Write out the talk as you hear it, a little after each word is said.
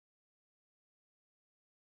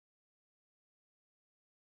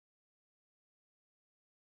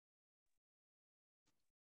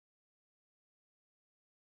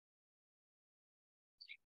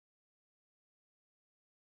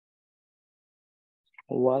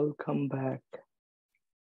Welcome back.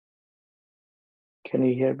 Can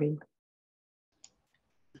you hear me?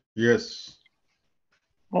 Yes.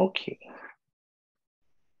 Okay.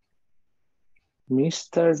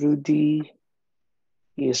 Mr. Rudy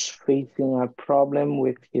is facing a problem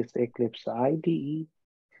with his Eclipse IDE.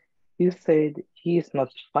 He said he is not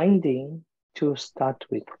finding to start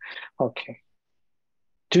with. Okay.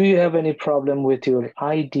 Do you have any problem with your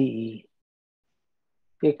IDE,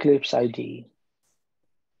 Eclipse IDE?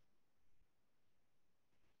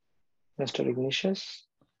 Mr. Ignatius?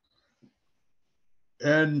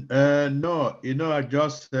 And no, I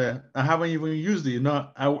just I haven't even used it.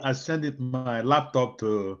 I sent it my laptop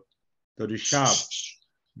to the shop.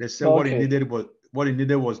 They said Okay. what it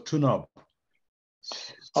needed was tune up.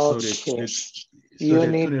 So Okay. so You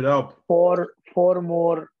they need tune it up. four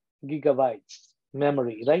more gigabytes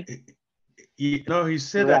memory, right? He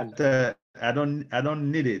said RAM. that I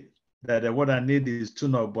don't need it. That what I need is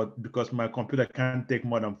tune up, but because my computer can't take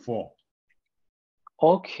more than 4.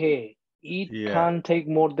 Okay. It Yeah. can't take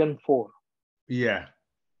more than 4. Yeah.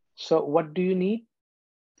 So what do you need?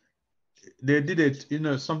 They did it,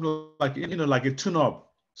 something like like a tune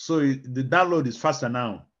up. So the download is faster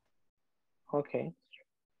now. Okay.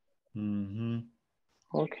 Mm-hmm.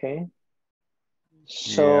 Okay. Yeah.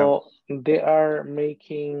 So they are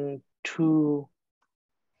making 2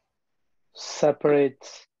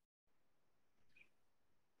 separate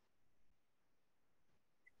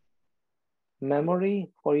memory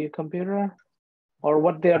for your computer, or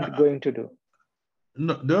what they are going to do?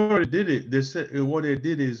 No, they already did it. They said what they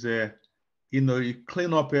did is, you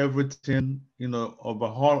clean up everything,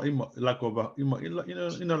 overhaul, like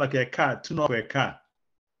like a car, tune up a car.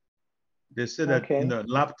 They said that Okay.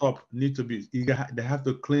 laptop need to be. They have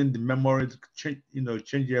to clean the memory,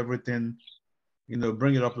 change everything,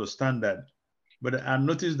 bring it up to standard. But I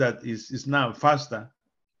noticed that it's now faster.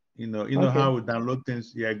 Okay. how we download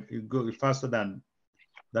things. Yeah, it goes faster than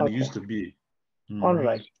it Okay. used to be. All Mm-hmm.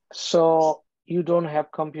 right. So you don't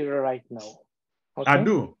have computer right now. I Okay.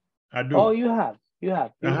 do. Oh, you have. You I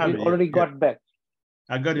have it. already Yeah. got back.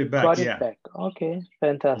 I got You it back. got it Yeah. back. Okay.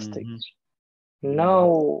 Fantastic. Mm-hmm.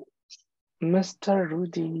 Now, Mr.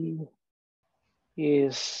 Rudy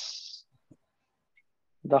is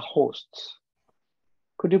the host.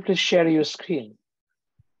 Could you please share your screen?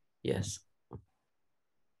 Yes.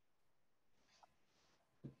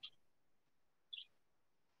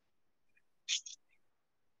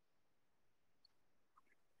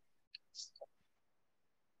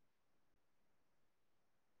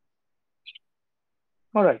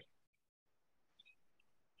 All right.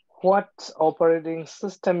 What operating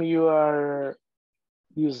system you are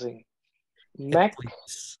using? Mac?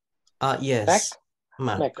 Eclipse. Yes.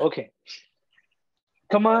 Mac? Mac, okay.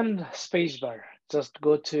 Command spacebar. Just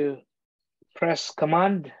go to press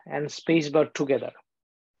command and spacebar together.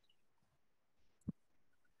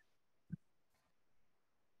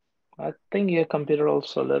 I think your computer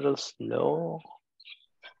also a little slow.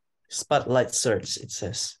 Spotlight search, it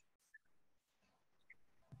says.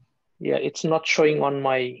 Yeah, it's not showing on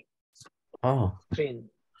my screen.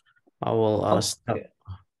 I will stop. Okay.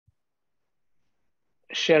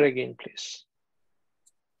 Share again, please.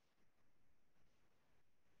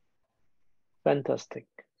 Fantastic.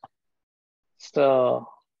 So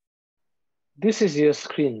this is your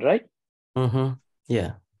screen, right? Mm-hmm.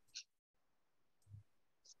 Yeah.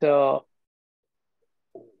 So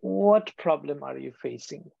what problem are you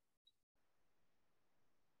facing?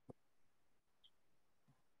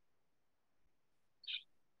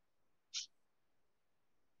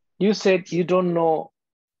 You said you don't know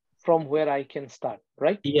from where I can start,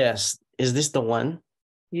 right? Yes. Is this the one?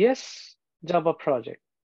 Yes, Java project.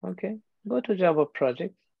 Okay, go to Java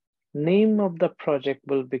project. Name of the project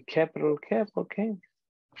will be capital Cap, okay?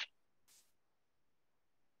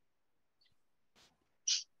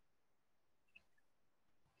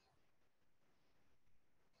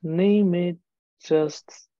 Name it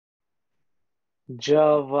just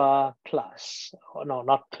Java class. Oh, no,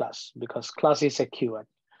 not class, because class is a keyword.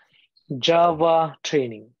 Java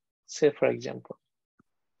training, say for example.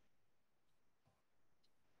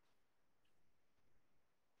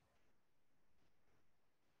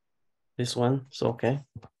 This one, it's okay.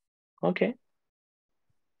 Okay.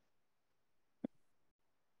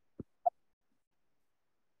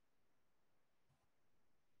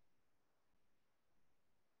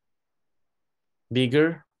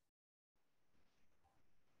 Bigger?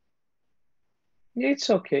 It's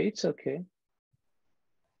okay, it's okay.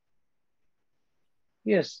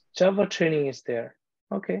 Yes, Java training is there.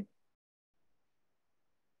 Okay.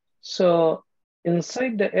 So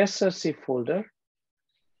inside the SRC folder,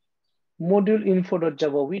 Module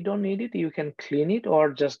info.java, we don't need it. You can clean it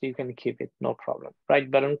or just you can keep it, no problem. Right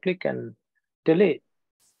button click and delete.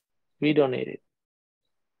 We don't need it.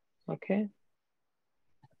 Okay.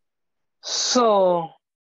 So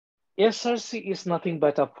SRC is nothing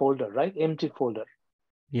but a folder, right? Empty folder.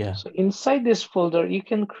 Yeah. So inside this folder, you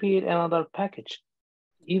can create another package.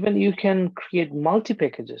 Even you can create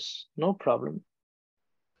multi-packages, no problem.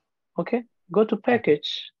 Okay, go to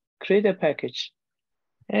package, create a package,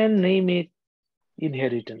 and name it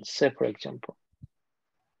inheritance. Say, for example,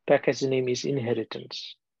 package name is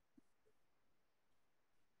inheritance.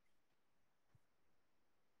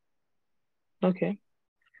 Okay.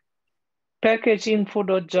 Package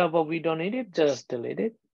info.java, we don't need it, just delete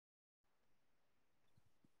it.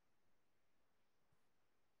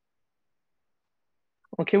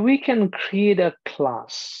 Okay, we can create a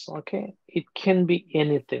class. Okay, it can be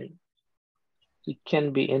anything. It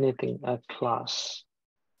can be anything, a class.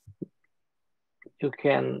 You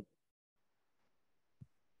can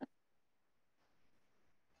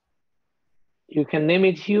name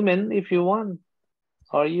it human if you want,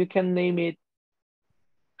 or you can name it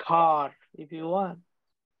car if you want.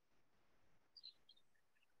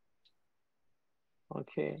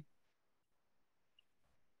 Okay.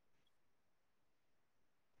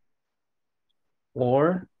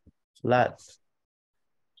 Or flat.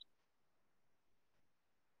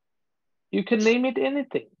 You can name it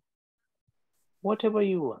anything, whatever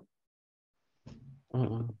you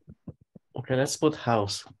want. Okay, let's put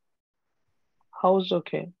house. House,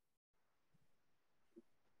 okay.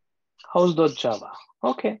 House.java.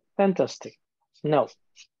 Okay, fantastic. Now,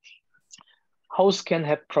 house can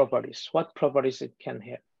have properties. What properties it can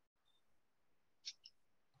have?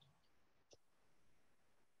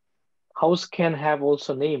 House can have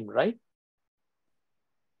also name, right?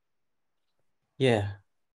 Yeah.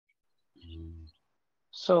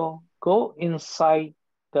 So go inside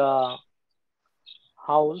the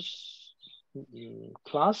house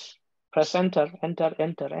class, press enter, enter,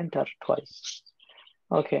 enter, enter twice.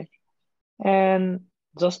 Okay, and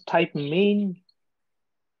just type main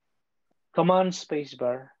command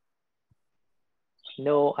spacebar.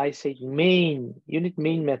 No, I said main. You need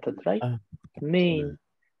main method, right? Main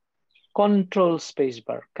control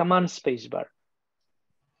spacebar, command spacebar.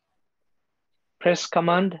 Press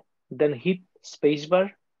command, then hit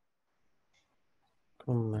spacebar.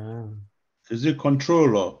 Command. Is it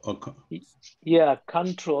control or Yeah,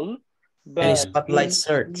 control. And it's But spotlight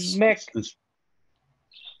search.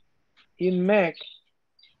 in Mac,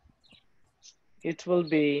 it will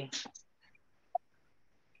be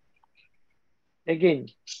again,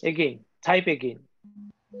 type again.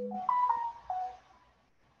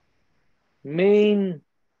 Main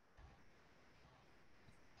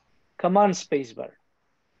command spacebar.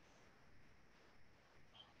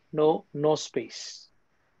 No space.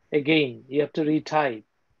 Again, you have to retype.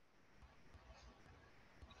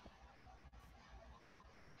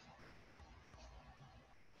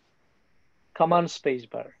 Command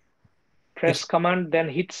spacebar. Press command, then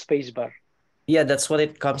hit spacebar. Yeah, that's what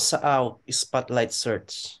it comes out, spotlight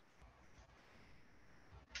search.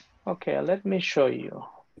 Okay, let me show you.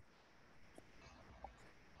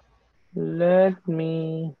 Let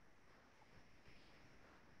me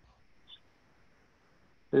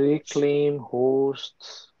reclaim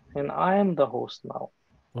host, and I am the host now.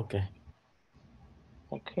 Okay.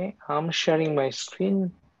 Okay, I'm sharing my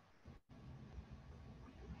screen.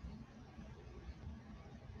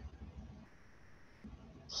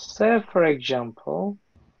 Say, for example,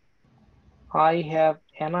 I have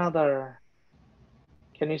another,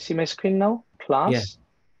 can you see my screen now? Class.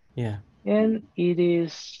 Yeah. And it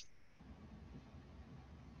is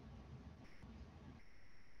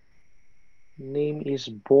name is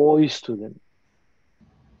boy student.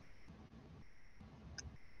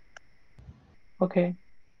 Okay,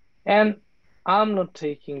 and I'm not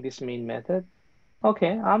taking this main method.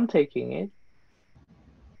 Okay, I'm taking it.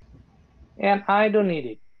 And I don't need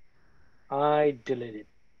it. I delete it.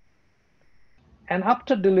 And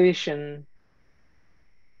after deletion,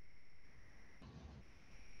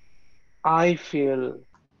 I feel,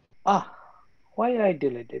 why I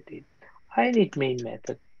deleted it? I need main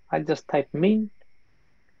method. I just type main,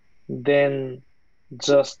 then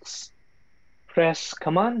just press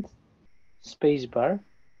command, spacebar.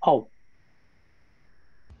 Oh,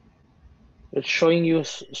 it's showing you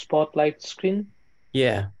spotlight screen.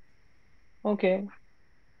 Yeah. Okay,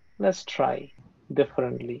 let's try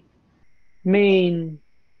differently. Main,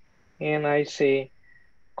 and I say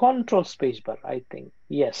control spacebar, I think.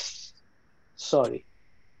 Yes, sorry.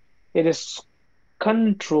 It is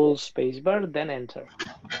control spacebar, then enter.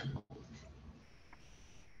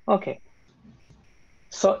 Okay,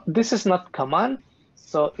 So this is not command.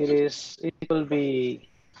 So it will be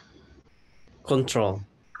Control.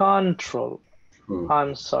 control.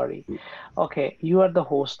 I'm sorry. Okay, you are the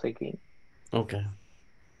host again. Okay.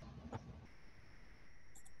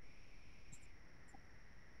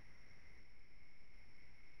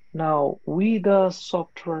 Now, we the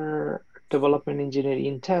software development engineer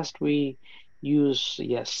in test, we use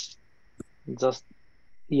yes, just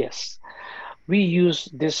yes. We use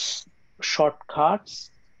this shortcuts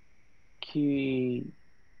key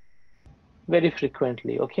very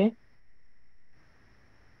frequently, okay?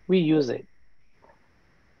 We use it.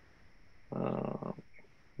 Uh,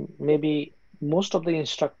 Maybe most of the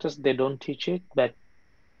instructors, they don't teach it, but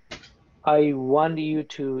I want you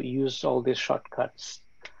to use all these shortcuts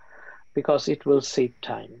because it will save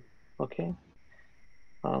time, okay?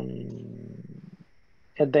 Um,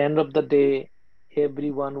 at the end of the day,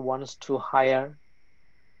 everyone wants to hire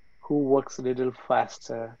who works a little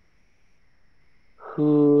faster,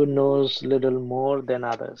 who knows little more than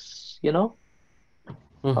others, you know?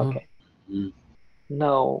 Mm-hmm. Okay.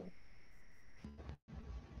 Now,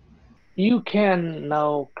 you can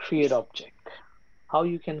now create object. How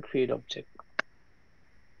you can create object?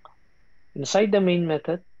 Inside the main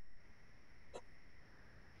method,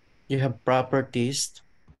 You have properties.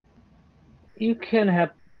 you can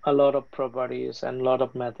have a lot of properties and a lot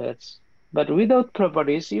of methods, but without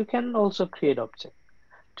properties, you can also create object.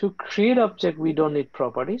 To create object, we don't need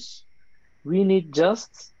properties. We need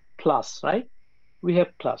just class, right? We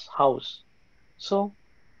have class, house. So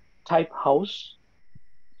type house,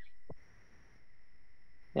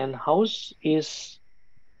 and house is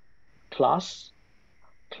class.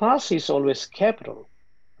 Class is always capital,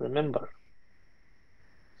 remember.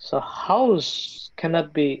 So house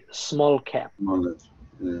cannot be small cap. Knowledge.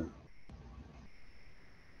 Yeah.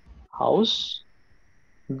 House.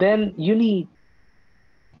 Then you need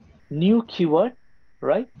new keyword,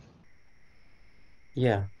 right?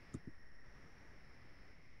 Yeah.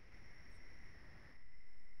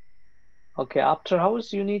 Okay, after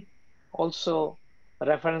house, you need also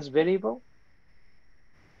reference variable.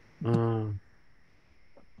 Mm.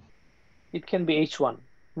 It can be h1,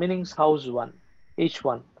 meaning house one,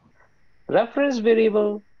 h1. Reference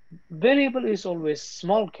variable is always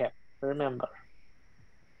small cap, remember.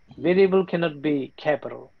 Variable cannot be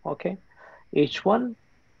capital, okay? H1,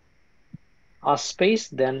 a space,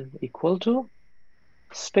 then equal to,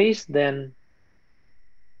 space, then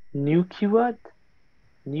new keyword,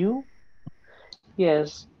 new,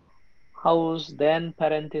 yes, house, then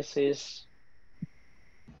parenthesis,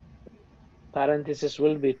 parenthesis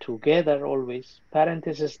will be together always.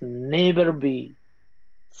 Parenthesis never be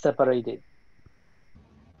separated.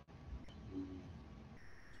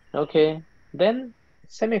 Okay, then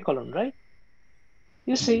semicolon, right?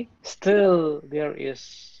 You see, still there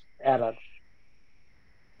is error.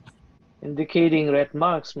 Indicating red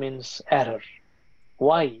marks means error.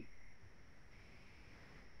 Why?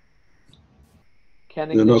 Can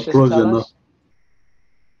They're not Ignatius close tell enough. us?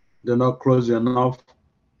 They're not close enough.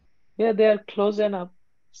 Yeah, they are close enough.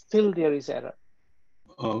 Still there is error.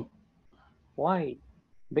 Oh, Why?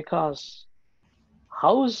 Because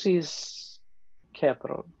house is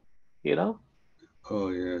capital, you know? oh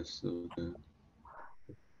yes. Okay.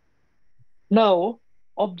 Now,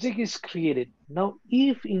 object is created. Now,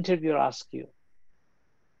 if interviewer asks you,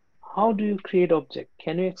 how do you create object?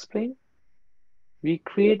 Can you explain? We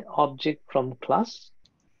create object from class.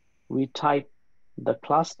 We type the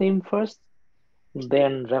class name first,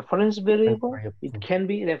 then reference variable. It Variable. can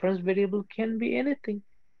be reference variable can be anything.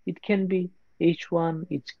 It can be h1,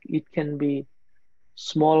 it can be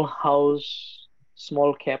small house,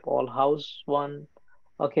 small cap all house one.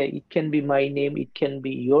 Okay, it can be my name, it can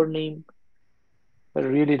be your name, but it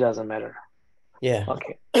really doesn't matter. Yeah.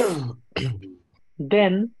 Okay.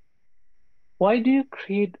 Then why do you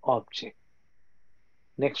create object?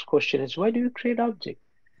 Next question is, why do you create object?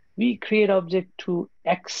 We create object to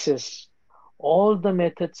access all the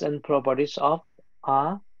methods and properties of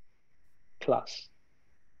a class.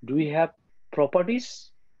 Do we have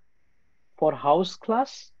properties for house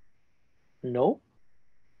class? No.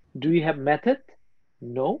 Do we have method?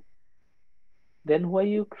 No. Then why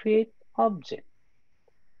you create object?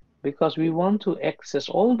 Because we want to access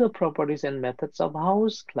all the properties and methods of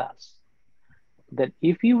house class. Then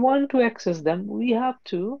if you want to access them, we have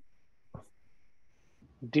to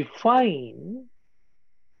define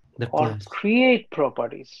The or class. create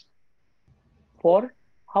properties for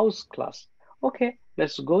house class. Okay,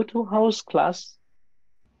 let's go to house class.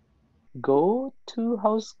 Go to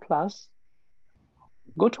house class.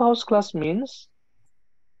 Go to house class means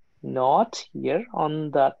not here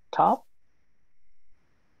on the top.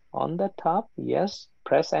 On the top, yes,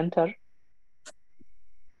 press enter.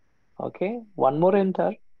 Okay, one more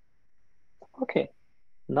enter. Okay,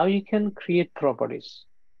 now you can create properties.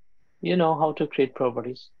 You know how to create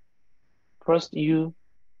properties. First, you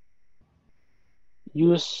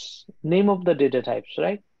use name of the data types,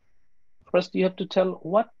 right? First, you have to tell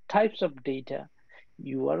what types of data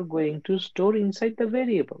you are going to store inside the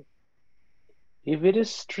variable. If it is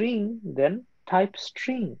string, then type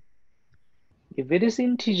string. If it is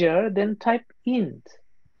integer, then type int.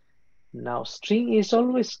 Now, string is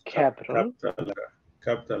always capital.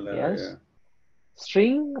 Capital letter, Yes. yeah.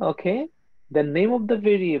 String, okay. The name of the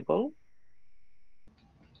variable.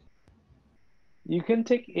 You can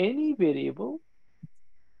take any variable.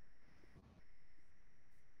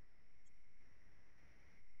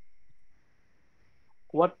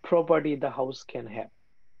 What property the house can have.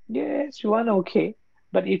 Yes, one okay,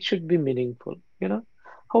 but it should be meaningful, you know.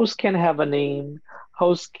 House can have a name,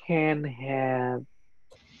 house can have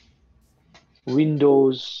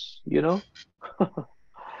windows, you know.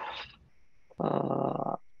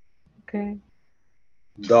 uh, okay.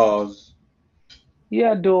 Doors.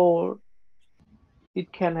 Yeah, door.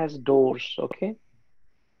 It can has doors, okay.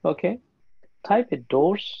 Okay. Type it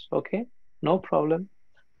doors, okay. No problem.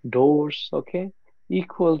 Doors, okay.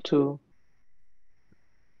 Equal to,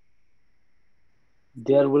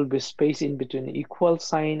 there will be space in between equal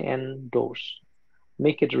sign and doors.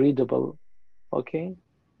 Make it readable, okay.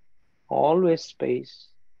 Always space.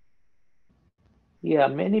 Yeah,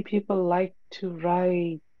 many people like to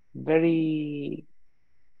write very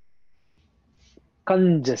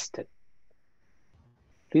congested.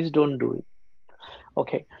 Please don't do it.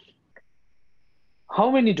 Okay.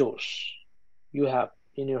 How many doors you have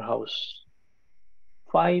in your house?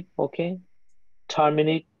 5. Okay.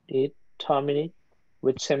 Terminate it. Terminate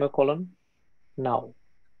with semicolon. Now,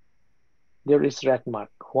 there is red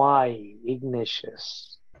mark. Why,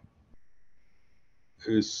 Ignatius?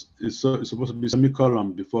 It's supposed to be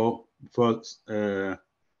semicolon before It's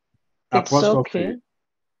apostrophe. okay.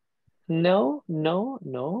 No, no,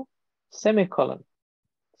 no. Semicolon.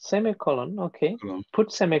 Semicolon. Okay. Colon.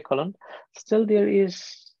 Put semicolon. Still, there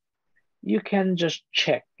is, you can just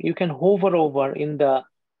check. You can hover over in the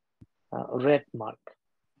red mark.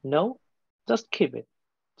 No, just keep it.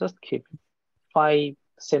 Just keep it. 5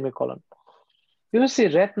 semicolon. You see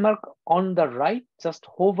red mark on the right, just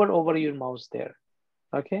hover over your mouse there.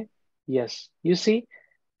 Okay. Yes. You see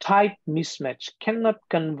type mismatch cannot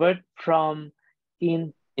convert from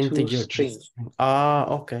int to Integer. string. Ah,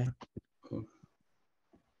 okay.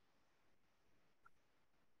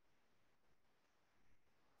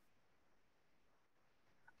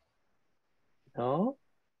 No.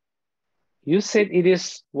 You said it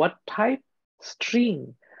is what type?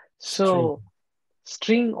 String. String. So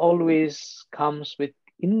string always comes with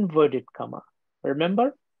inverted comma.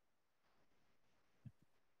 Remember?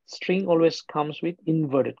 String always comes with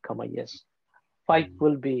inverted comma. Yes. 5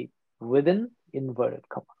 will be within inverted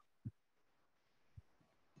comma.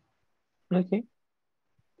 Okay.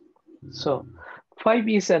 So 5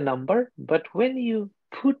 is a number, but when you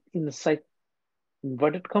put inside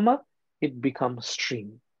inverted comma, it becomes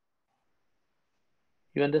string.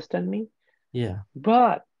 You understand me? Yeah.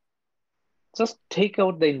 But just take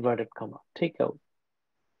out the inverted comma. Take out.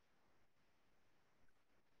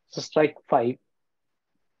 Just like 5.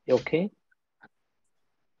 Okay.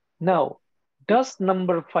 Now, does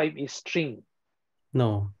number 5 is string?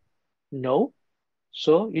 No. No.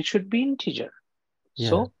 So it should be integer. Yeah.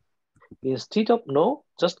 So instead of no,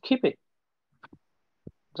 just keep it.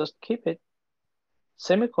 Just keep it.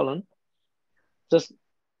 Semicolon. Just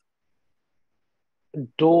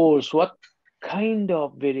doors. What kind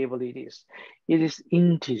of variable it is? It is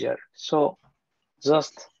integer. So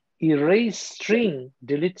just erase string,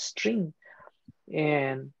 delete string,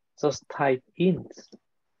 and just type int.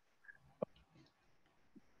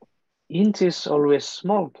 Int is always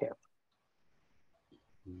small cap,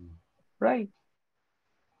 right?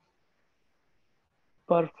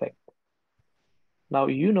 Perfect. Now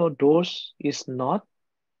you know doors is not,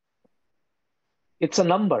 it's a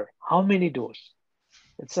number. How many doors?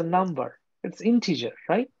 It's a number. It's integer,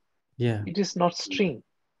 right? Yeah. It is not string.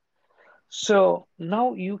 So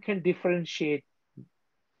now you can differentiate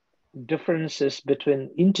differences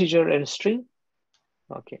between integer and string.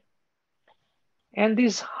 Okay. And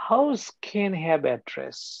this house can have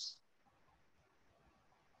address.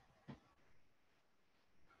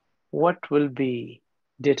 What will be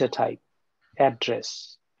data type?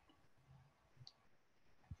 Address.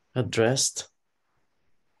 Addressed.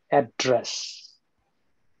 Address.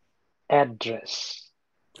 Address.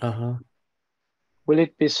 Uh-huh. Will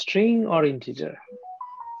it be string or integer?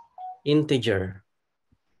 Integer.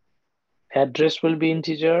 Address will be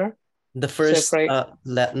integer. The first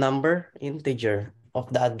Separate number, integer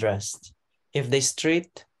of the address. If the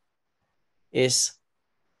street is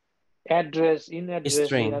address, in address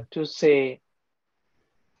string. you have to say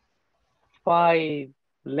 5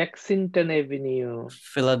 Lexington Avenue,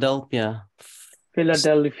 Philadelphia.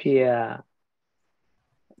 Philadelphia,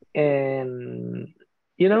 and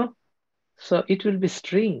so it will be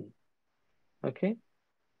string. Okay,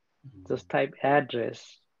 just type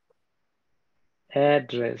address.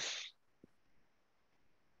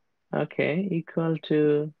 Okay, equal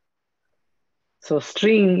to, so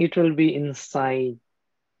string, it will be inside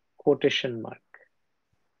quotation mark.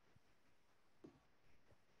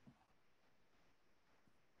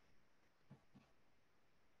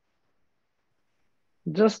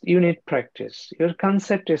 Just you need practice. Your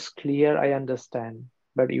concept is clear, I understand,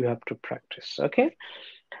 but you have to practice. Okay,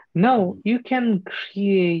 now you can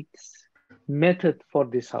create method for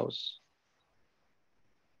this house.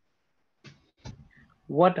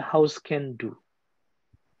 What house can do?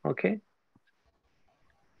 Okay,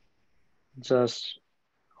 just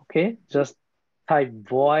type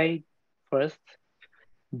void first,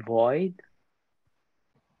 void,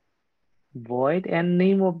 and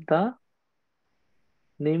name of the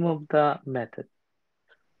method,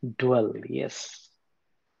 dwell. Yes,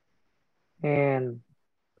 and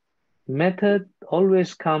method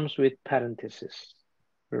always comes with parentheses.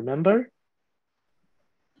 Remember,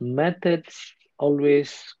 methods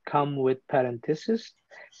always come with parentheses,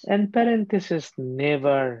 and parentheses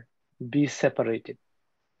never be separated.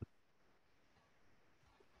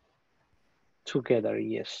 Together,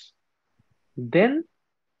 yes. Then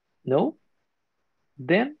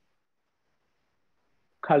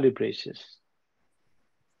curly braces.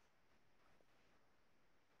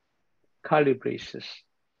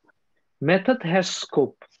 Method has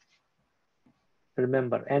scope.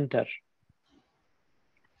 Remember, enter.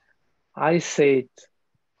 I said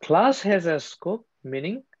class has a scope,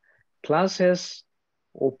 meaning class has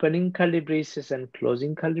opening curly braces and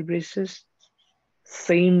closing curly braces.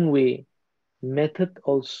 Same way, method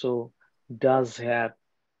also does have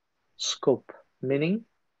scope, meaning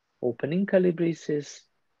opening curly braces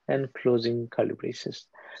and closing curly braces.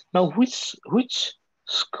 Now, which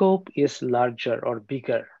scope is larger or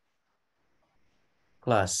bigger?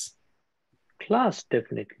 Class. Class,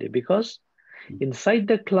 definitely, because inside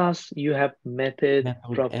the class you have method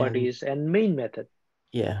properties, and main method.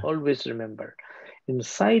 Yeah. Always remember,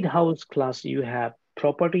 inside house class you have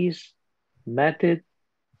properties, method,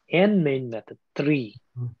 and main method. 3.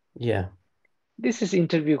 Yeah. This is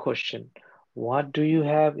interview question. What do you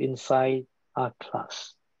have inside our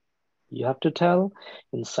class? You have to tell.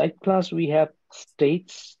 Inside class we have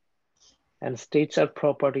states, and states are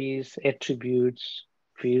properties, attributes,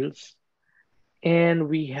 fields, and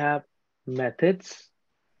we have methods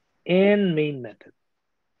and main method.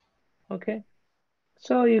 Okay,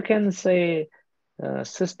 so you can say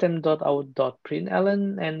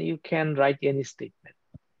system.out.println, and you can write any statement.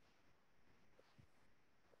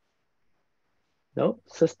 No,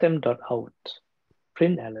 system.out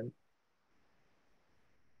println.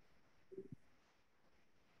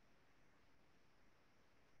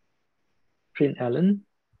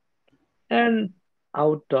 And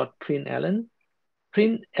out.println.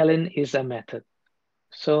 Println is a method,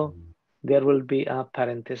 so there will be a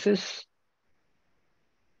parenthesis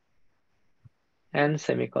and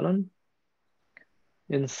semicolon.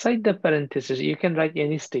 Inside the parenthesis, you can write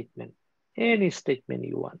any statement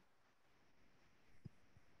you want.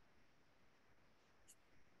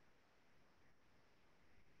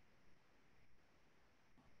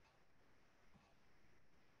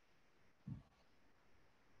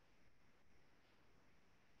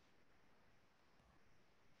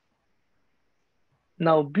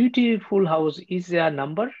 Now, beautiful house is a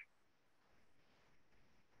number.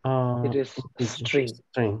 It is string.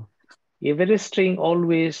 Every string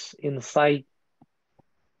always inside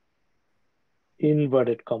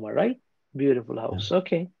inverted comma, right? Beautiful house.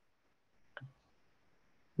 Okay.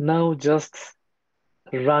 Now just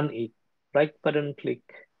run it. Right button click.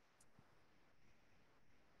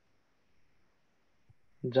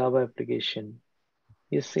 Java application.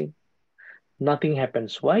 You see, nothing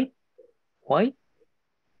happens. Why?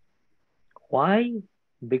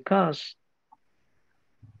 Because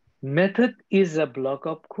method is a block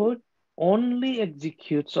of code, only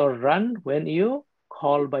executes or run when you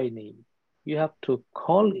call by name. You have to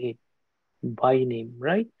call it by name,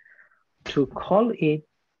 right? To call it,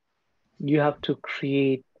 you have to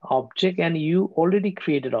create object, and you already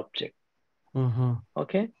created object.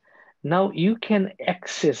 Okay. Now you can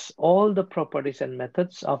access all the properties and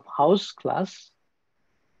methods of house class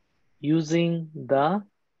using the,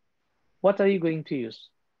 what are you going to use,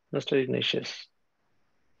 Mr. Ignatius?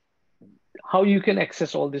 How you can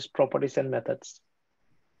access all these properties and methods?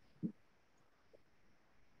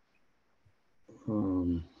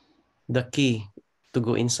 The key to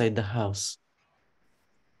go inside the house.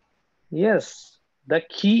 Yes, the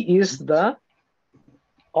key is the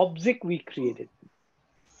object we created.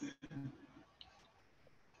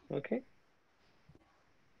 Okay.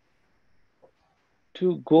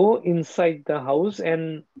 To go inside the house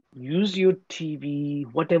and use your TV,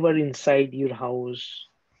 whatever inside your house,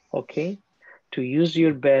 okay, to use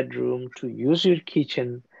your bedroom, to use your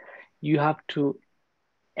kitchen, you have to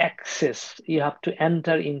access, you have to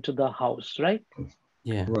enter into the house, right?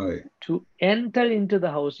 Yeah. Right. To enter into the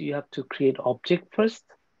house, you have to create object first,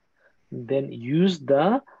 then use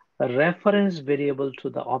the reference variable to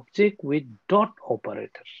the object with dot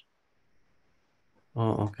operator.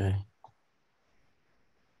 Oh, okay.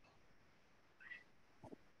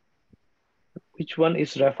 Which one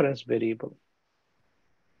is reference variable?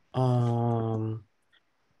 H1,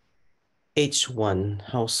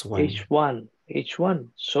 house one. H1.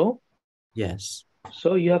 So Yes.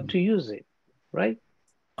 you have to use it, right?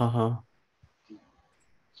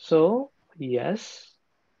 So yes,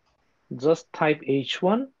 just type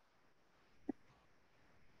H1,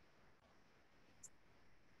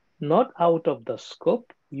 not out of the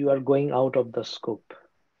scope. You are going out of the scope.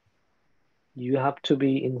 You have to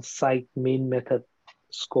be inside main method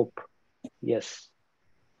scope. Yes.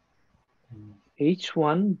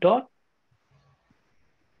 H1 dot,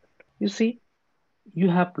 you see, you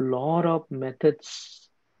have lot of methods,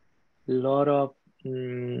 lot of,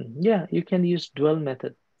 yeah, you can use dual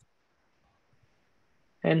method.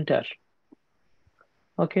 Enter.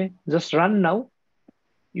 Okay, just run now.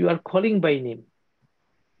 You are calling by name.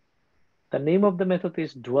 The name of the method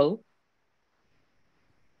is dual.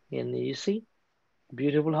 And you see,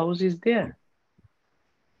 beautiful house is there.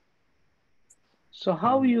 So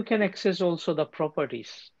how you can access also the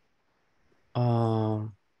properties?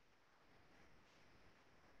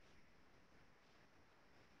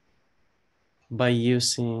 By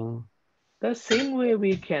using The same way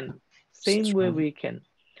we can,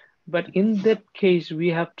 But in that case, we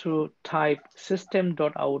have to type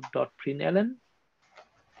system.out.println.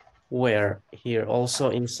 Where? Here,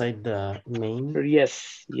 also inside the main?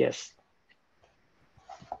 Yes.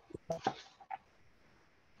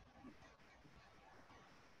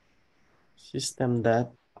 System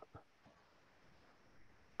that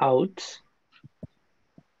Out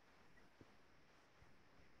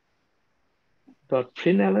dot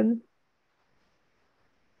println.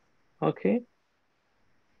 Okay.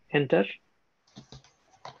 Enter.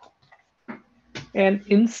 And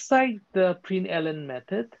inside the println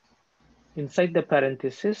method, inside the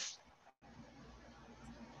parenthesis,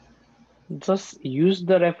 just use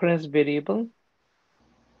the reference variable.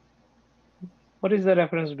 What is the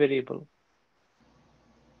reference variable?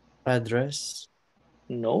 address.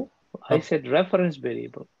 No, I said reference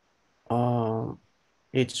variable.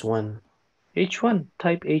 H1. H1,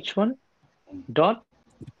 type H1 dot.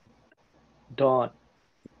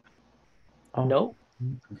 Oh. No,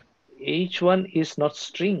 H1 is not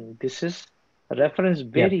string. This is a reference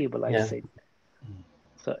variable, I said.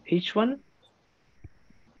 So H1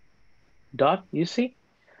 dot, you see,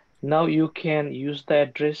 now you can use the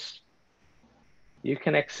address. You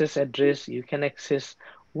can access address. You can access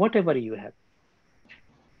whatever you have.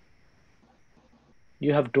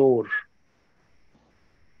 You have door.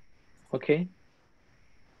 Okay.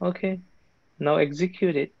 Okay. Now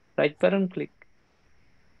execute it. Right button click.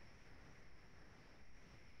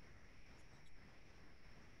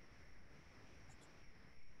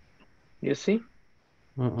 You see?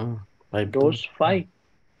 Doors 5.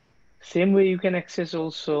 Same way you can access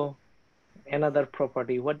also another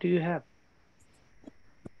property. What do you have?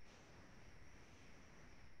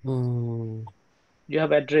 You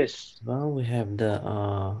have address. Well, we have the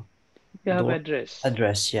You have door address.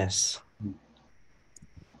 address, yes.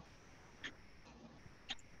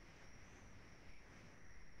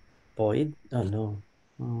 Void? Oh no.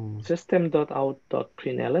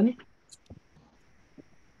 System.out.println.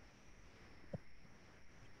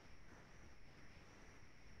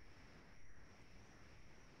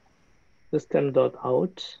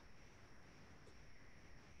 System.out.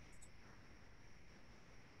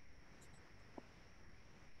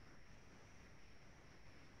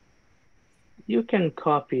 You can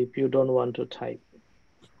copy if you don't want to type.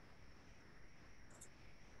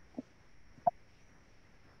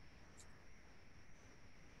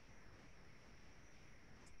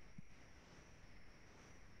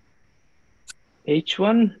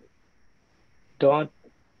 h1 dot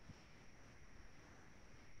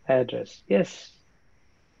address. Yes.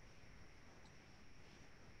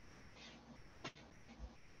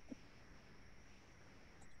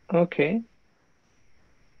 Okay.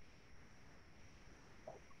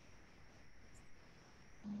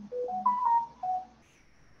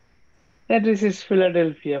 Address is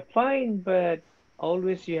Philadelphia. Fine, but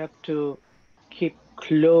always you have to keep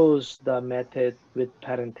close the method with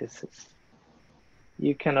parentheses.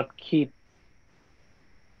 You cannot keep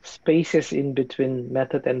spaces in between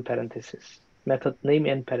method and parentheses, method name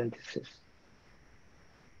and parentheses.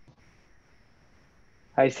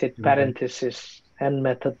 I said parentheses and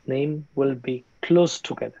method name will be close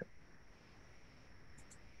together.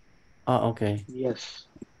 Oh, okay. Yes.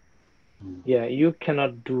 Yeah, you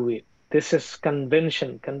cannot do it. This is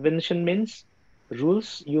convention. Convention means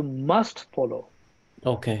rules you must follow.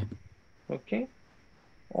 Okay. Okay.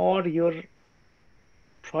 Or your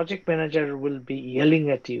project manager will be yelling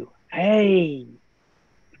at you, hey,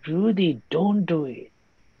 Rudy, don't do it.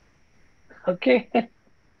 Okay.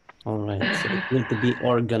 All right. So it need to be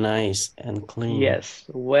organized and clean. Yes,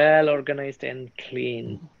 well organized and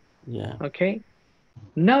clean. Yeah. Okay.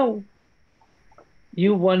 Now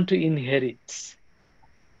you want to inherit.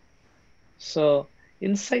 So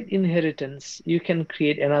inside inheritance, you can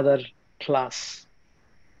create another class.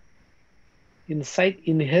 Inside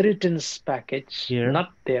inheritance package, Here.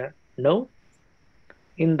 not there. No,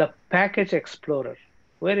 in the package explorer.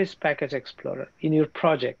 Where is package explorer? In your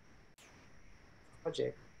project.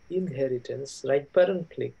 Project inheritance, right button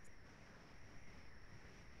click.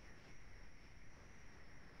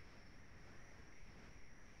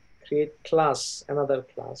 Create class, another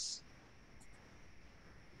class.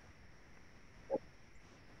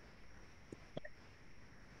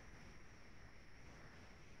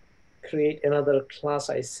 Create another class,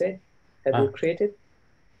 I said. Have you created?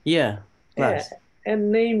 Yeah. Class. Yeah,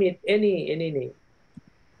 and name it any name.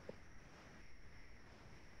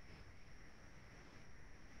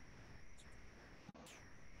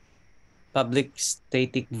 Public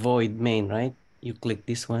static void main, right? You click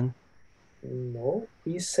this one. No,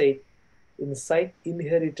 we said inside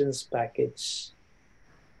inheritance package,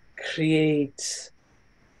 create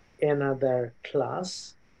another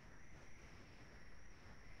class.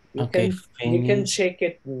 You Okay, you can finish. check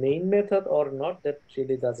it main method or not. That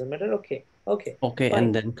really doesn't matter. Okay, Okay, fine.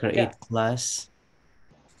 and then create Yeah, class.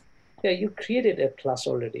 yeah. You created a class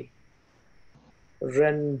already.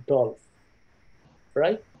 Randolph,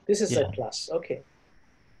 right? This is a Yeah. class. Okay.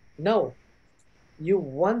 Now you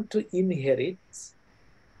want to inherit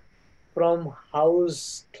from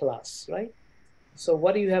house class, right? So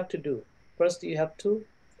what do you have to do? First, you have to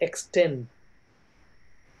extend.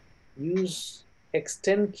 Use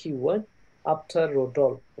extend keyword after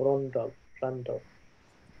Randolph.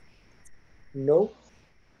 No,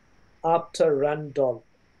 after Randolph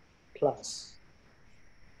class.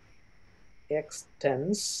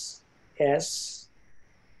 Extends s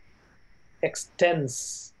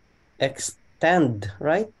extends Extend,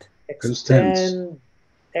 right? Constance.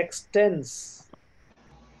 extends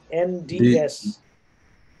D nds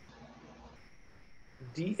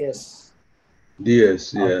ds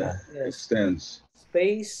DS, Okay. yeah. yes Extends.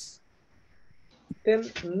 space, then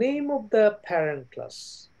name of the parent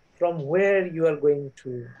class from where you are going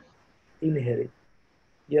to inherit.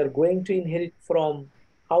 You are going to inherit from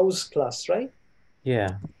house class, right?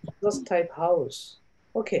 Yeah. Just type house.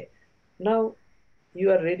 Okay, now you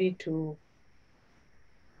are ready to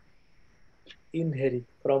inherit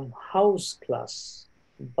from house class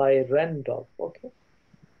by Randolph. Okay,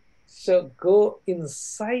 so go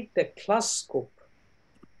inside the class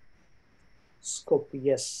scope,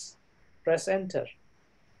 yes, press enter.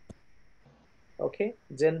 Okay,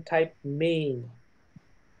 then type main.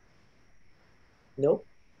 No,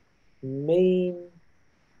 main.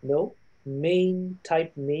 No, main,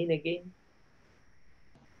 type main again.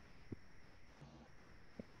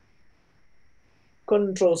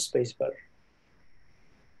 Control spacebar.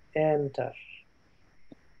 Enter.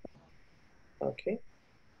 Okay.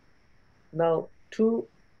 Now to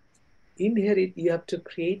inherit, you have to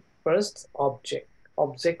create first object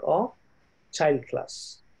of child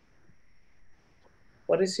class.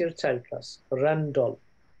 What is your child class? Randolph.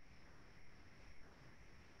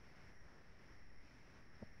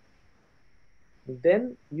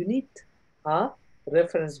 Then you need a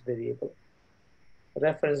reference variable.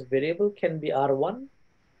 Reference variable can be R1.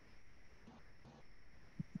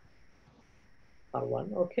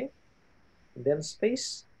 R1, okay. Then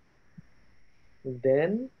space.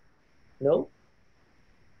 Then no.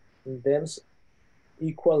 Then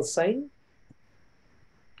equal sign.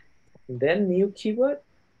 Then new keyword.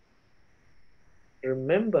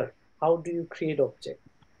 Remember, how do you create object?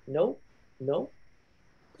 No.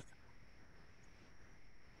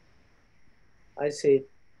 I said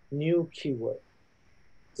new keyword.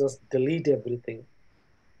 Just delete everything.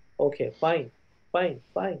 Okay, fine.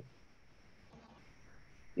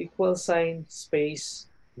 Equal sign, space,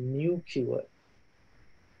 new keyword.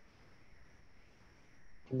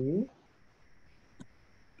 New.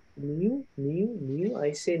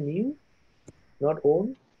 I say new, not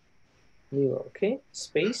own. New, okay?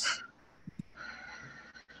 Space.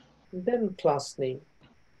 Then class name.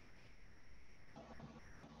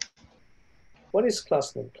 What is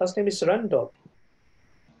class name? Class name is random.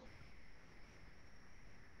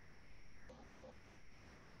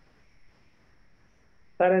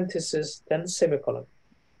 Parenthesis, then semicolon.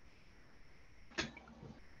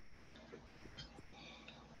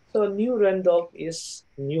 So new random is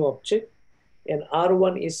new object, and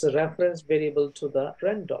R1 is a reference variable to the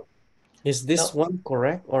random. Is this one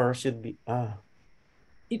correct or should be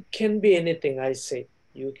It can be anything. I say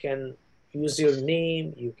you can use your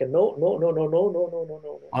name. You can no.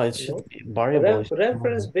 Oh, it should be variable.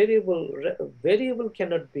 Reference variable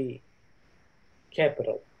cannot be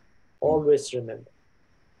capital. Always remember.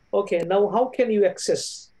 Okay, now how can you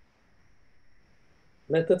access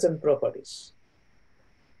methods and properties?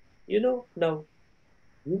 Now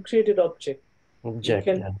you created object. You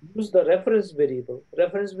can use the reference variable.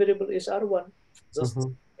 Reference variable is R1. Just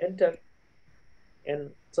enter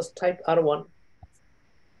and just type R1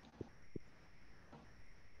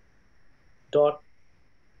 dot.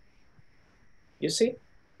 You see,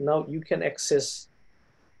 now you can access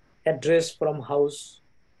address from house.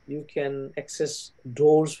 You can access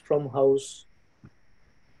doors from house.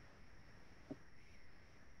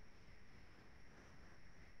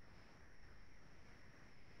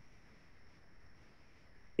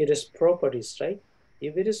 It is properties, right?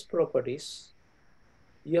 If it is properties,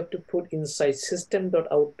 you have to put inside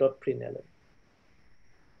system.out.println.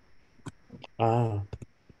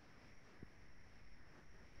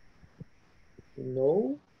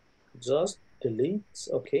 No, just delete.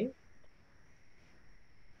 Okay.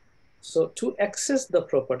 So to access the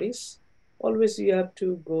properties, always you have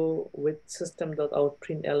to go with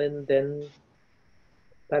system.out.println, then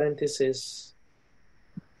parenthesis.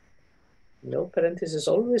 No, parenthesis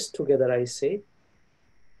always together, I say.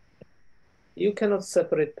 You cannot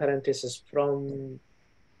separate parenthesis from,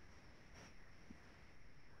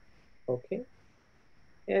 okay.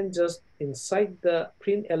 And just inside the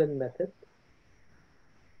println method,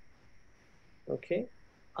 okay,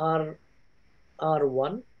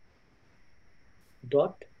 R1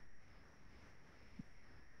 dot.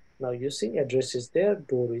 Now you see address is there,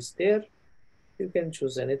 door is there. You can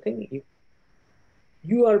choose anything.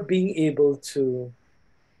 You are being able to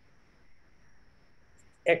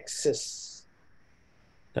access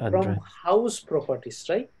from house properties,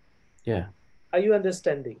 right? Yeah. Are you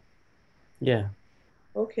understanding? Yeah.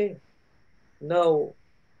 Okay. Now,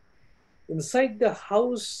 inside the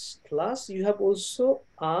house class, you have also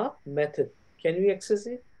a method. Can you access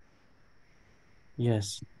it?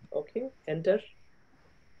 Yes. Okay, enter.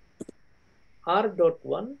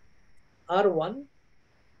 R.1, R1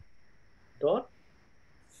 dot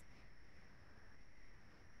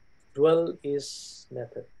dwell is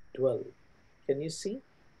method, dwell. Can you see?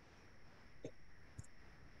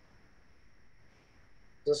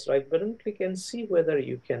 Just right button click and see whether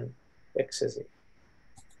you can access it.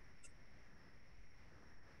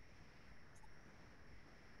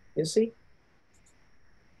 You see?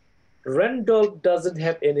 Randolph doesn't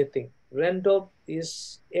have anything. Randolph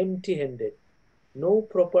is empty-handed. No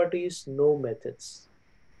properties, no methods.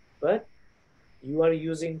 But you are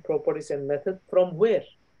using properties and method from where?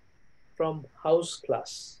 From house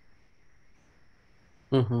class.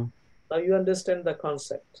 Now you understand the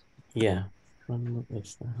concept. Yeah.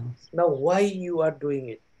 Now why you are doing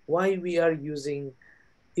it? Why we are using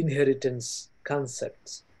inheritance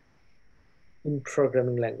concepts in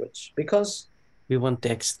programming language? Because we want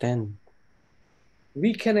to extend.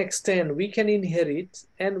 We can extend, we can inherit,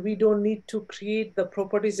 and we don't need to create the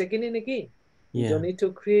properties again and again. We don't need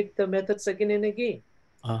to create the methods again and again.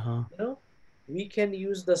 We can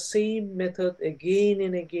use the same method again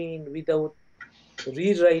and again without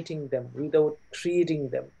rewriting them, without creating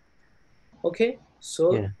them. Okay,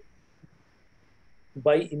 so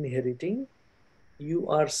by inheriting, you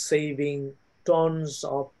are saving tons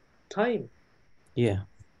of time. Yeah.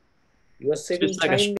 You are saving time.